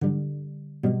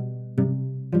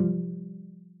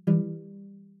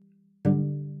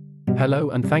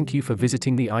Hello and thank you for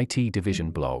visiting the IT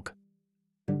Division blog.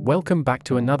 Welcome back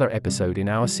to another episode in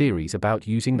our series about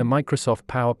using the Microsoft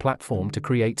Power Platform to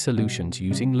create solutions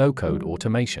using low-code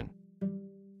automation.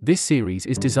 This series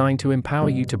is designed to empower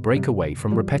you to break away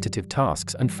from repetitive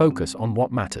tasks and focus on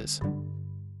what matters.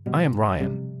 I am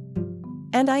Ryan.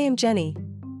 And I am Jenny.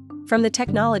 From the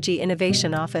Technology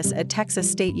Innovation Office at Texas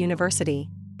State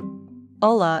University.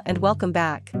 Hola and welcome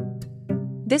back.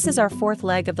 This is our fourth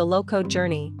leg of the low-code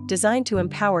journey, designed to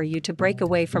empower you to break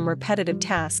away from repetitive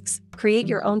tasks, create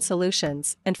your own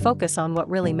solutions, and focus on what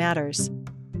really matters.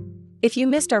 If you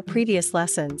missed our previous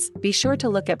lessons, be sure to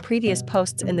look at previous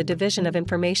posts in the Division of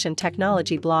Information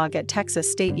Technology blog at Texas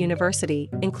State University,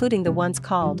 including the ones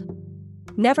called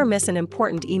 "Never Miss an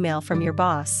Important Email from Your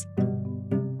Boss"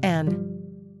 and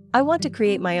 "I want to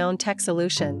create my own tech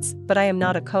solutions, but I am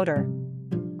not a coder.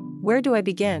 Where do I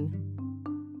begin?"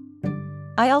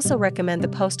 I also recommend the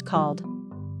post called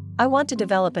 "I want to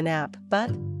develop an app,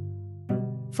 but..."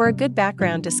 for a good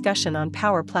background discussion on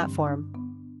Power Platform.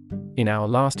 In our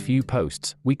last few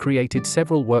posts, we created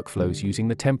several workflows using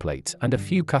the templates and a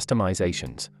few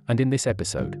customizations, and in this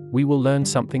episode, we will learn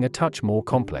something a touch more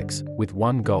complex, with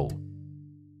one goal: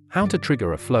 how to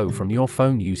trigger a flow from your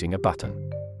phone using a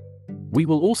button. We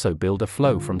will also build a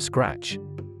flow from scratch.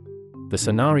 The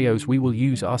scenarios we will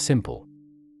use are simple.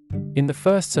 In the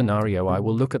first scenario, I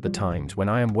will look at the times when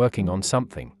I am working on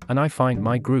something, and I find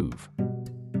my groove.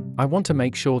 I want to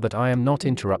make sure that I am not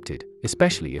interrupted,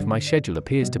 especially if my schedule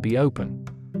appears to be open.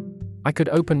 I could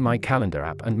open my calendar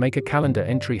app and make a calendar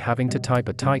entry having to type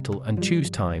a title and choose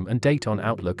time and date on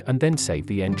Outlook and then save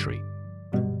the entry.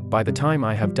 By the time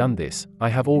I have done this, I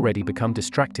have already become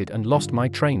distracted and lost my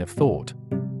train of thought.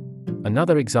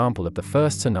 Another example of the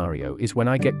first scenario is when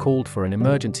I get called for an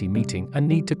emergency meeting and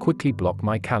need to quickly block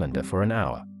my calendar for an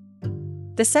hour.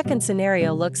 The second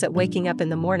scenario looks at waking up in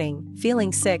the morning,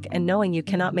 feeling sick and knowing you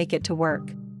cannot make it to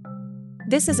work.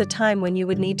 This is a time when you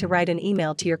would need to write an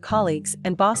email to your colleagues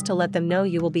and boss to let them know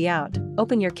you will be out,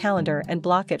 open your calendar and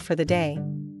block it for the day.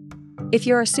 If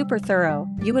you're super thorough,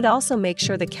 you would also make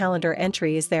sure the calendar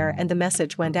entry is there and the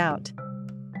message went out.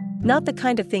 Not the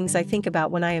kind of things I think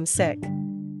about when I am sick.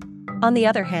 On the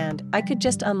other hand, I could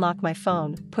just unlock my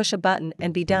phone, push a button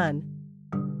and be done.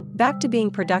 Back to being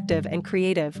productive and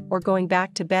creative, or going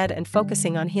back to bed and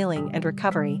focusing on healing and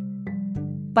recovery.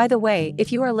 By the way,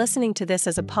 if you are listening to this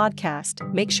as a podcast,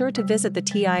 make sure to visit the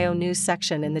TIO News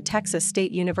section in the Texas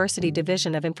State University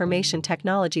Division of Information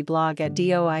Technology blog at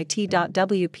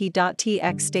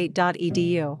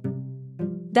doit.wp.txstate.edu.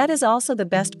 That is also the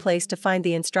best place to find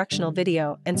the instructional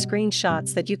video and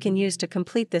screenshots that you can use to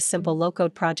complete this simple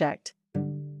low-code project.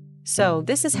 So,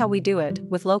 this is how we do it,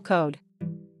 with low-code.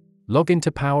 Log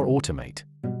into Power Automate.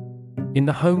 In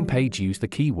the home page, use the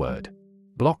keyword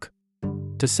block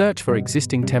to search for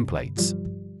existing templates.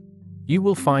 You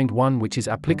will find one which is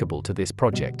applicable to this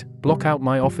project: block out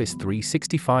my Office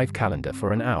 365 calendar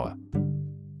for an hour.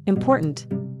 Important.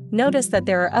 Notice that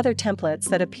there are other templates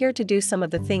that appear to do some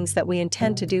of the things that we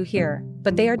intend to do here,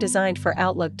 but they are designed for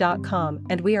Outlook.com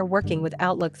and we are working with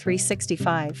Outlook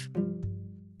 365.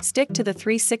 Stick to the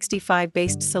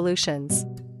 365-based solutions.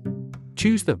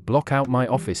 Choose the Block Out My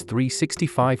Office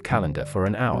 365 calendar for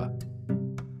an hour.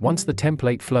 Once the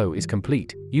template flow is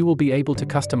complete, you will be able to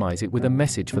customize it with a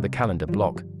message for the calendar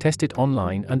block, test it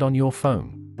online and on your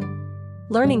phone.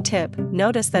 Learning tip: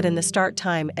 notice that in the start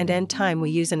time and end time we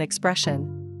use an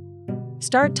expression.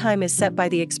 Start time is set by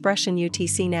the expression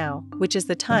UTC now, which is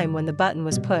the time when the button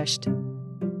was pushed.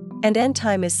 And end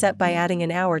time is set by adding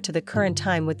an hour to the current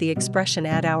time with the expression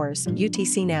add hours,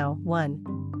 UTC now, 1.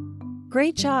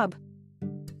 Great job!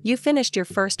 You finished your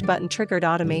first button-triggered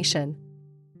automation.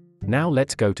 Now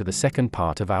let's go to the second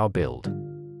part of our build.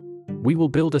 We will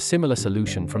build a similar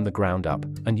solution from the ground up,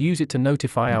 and use it to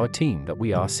notify our team that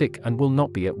we are sick and will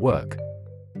not be at work.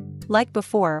 Like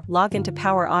before, log into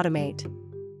Power Automate.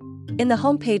 In the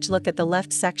home page, look at the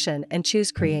left section and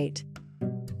choose Create.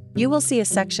 You will see a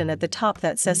section at the top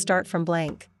that says Start from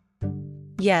Blank.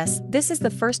 Yes, this is the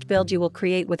first build you will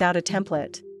create without a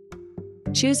template.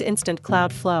 Choose Instant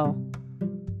Cloud Flow.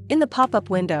 In the pop-up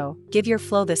window, give your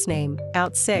flow this name,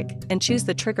 Out Sick, and choose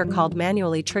the trigger called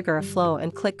Manually Trigger a Flow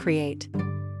and click Create.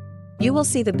 You will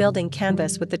see the building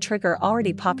canvas with the trigger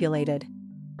already populated.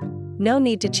 No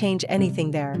need to change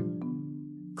anything there.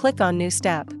 Click on New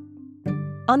Step.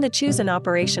 On the Choose an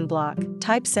Operation block,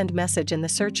 type Send Message in the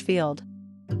search field.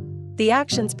 The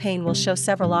Actions pane will show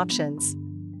several options.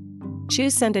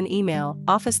 Choose Send an Email,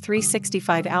 Office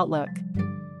 365 Outlook.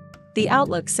 The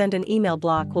Outlook Send an Email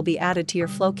block will be added to your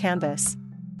flow canvas.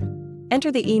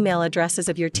 Enter the email addresses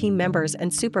of your team members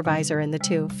and supervisor in the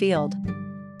To field.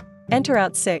 Enter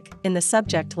out sick in the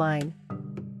subject line.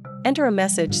 Enter a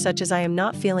message such as I am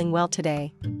not feeling well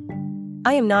today.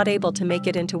 I am not able to make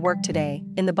it into work today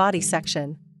in the body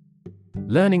section.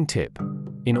 Learning tip.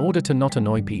 In order to not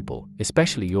annoy people,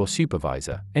 especially your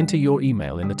supervisor, enter your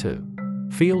email in the to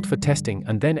field for testing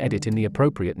and then edit in the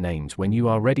appropriate names when you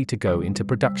are ready to go into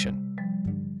production.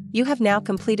 You have now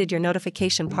completed your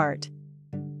notification part.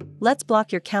 Let's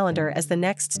block your calendar as the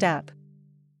next step.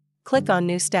 Click on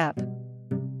New Step.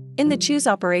 In the Choose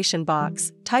Operation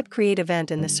box, type Create Event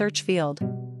in the search field.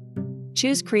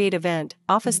 Choose Create Event,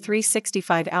 Office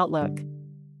 365 Outlook.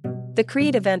 The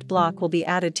Create Event block will be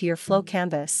added to your Flow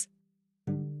canvas.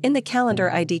 In the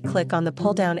Calendar ID, click on the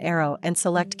pull-down arrow and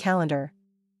select Calendar.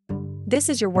 This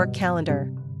is your work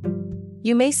calendar.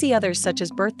 You may see others such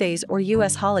as birthdays or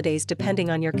US holidays depending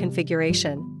on your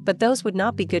configuration, but those would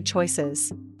not be good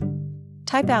choices.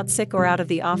 Type out sick or out of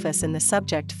the office in the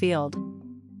subject field.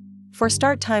 For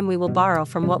start time, we will borrow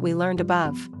from what we learned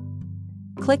above.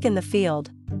 Click in the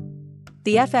field.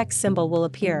 The FX symbol will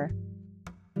appear.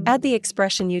 Add the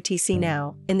expression UTC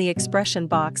now in the expression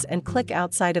box and click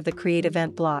outside of the Create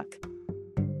Event block.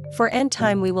 For end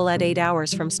time, we will add 8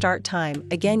 hours from start time,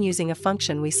 again using a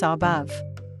function we saw above.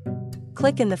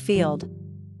 Click in the field.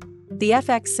 The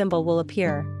FX symbol will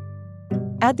appear.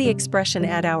 Add the expression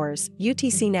add hours,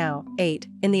 UTC now, 8,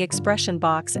 in the expression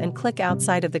box and click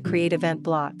outside of the Create Event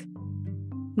block.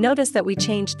 Notice that we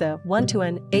changed the 1 to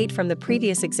an 8 from the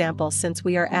previous example since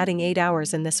we are adding 8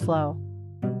 hours in this flow.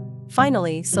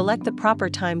 Finally, select the proper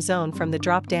time zone from the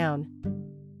drop-down.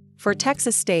 For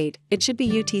Texas state, it should be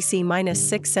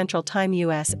UTC-6 Central Time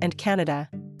US and Canada.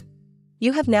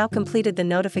 You have now completed the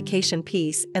notification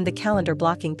piece and the calendar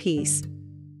blocking piece.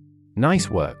 Nice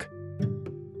work.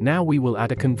 Now we will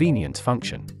add a convenience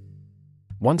function.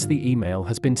 Once the email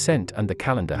has been sent and the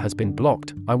calendar has been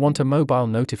blocked, I want a mobile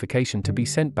notification to be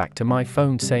sent back to my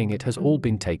phone saying it has all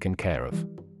been taken care of.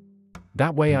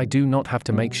 That way I do not have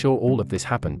to make sure all of this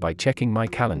happened by checking my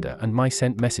calendar and my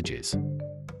sent messages.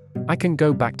 I can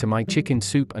go back to my chicken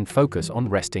soup and focus on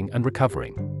resting and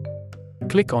recovering.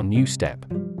 Click on New Step.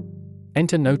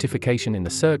 Enter notification in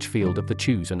the search field of the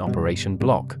Choose an Operation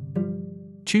block.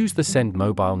 Choose the Send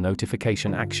Mobile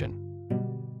Notification action.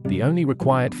 The only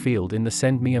required field in the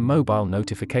Send Me a Mobile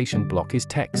Notification block is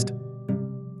text.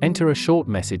 Enter a short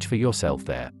message for yourself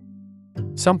there.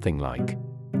 Something like,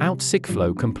 "Out sick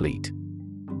flow complete."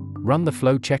 Run the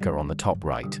flow checker on the top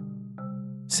right.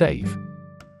 Save.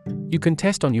 You can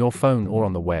test on your phone or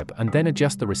on the web and then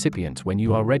adjust the recipients when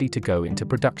you are ready to go into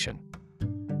production.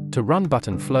 To run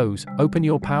button flows, open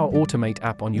your Power Automate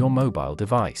app on your mobile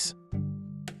device.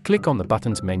 Click on the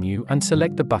Buttons menu and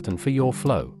select the button for your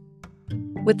flow.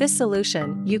 With this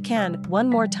solution, you can, one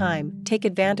more time, take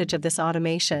advantage of this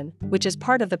automation, which is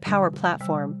part of the Power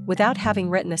Platform, without having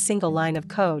written a single line of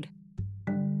code.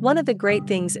 One of the great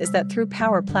things is that through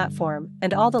Power Platform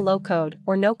and all the low-code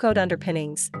or no-code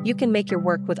underpinnings, you can make your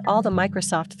work with all the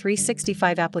Microsoft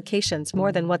 365 applications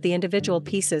more than what the individual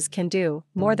pieces can do,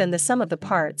 more than the sum of the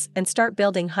parts, and start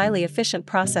building highly efficient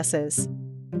processes.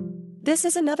 This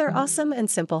is another awesome and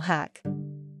simple hack.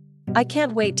 I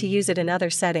can't wait to use it in other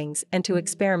settings and to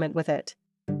experiment with it.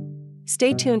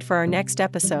 Stay tuned for our next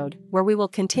episode, where we will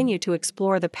continue to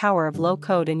explore the power of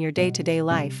low-code in your day-to-day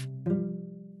life.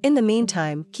 In the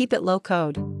meantime, keep it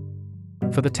low-code.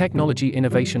 For the Technology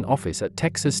Innovation Office at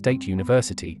Texas State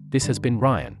University, this has been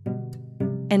Ryan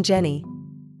and Jenny,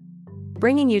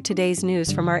 bringing you today's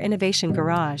news from our Innovation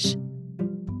Garage.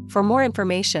 For more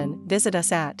information, visit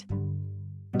us at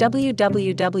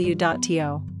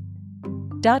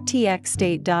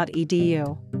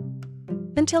www.to.txstate.edu.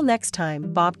 Until next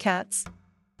time, Bobcats.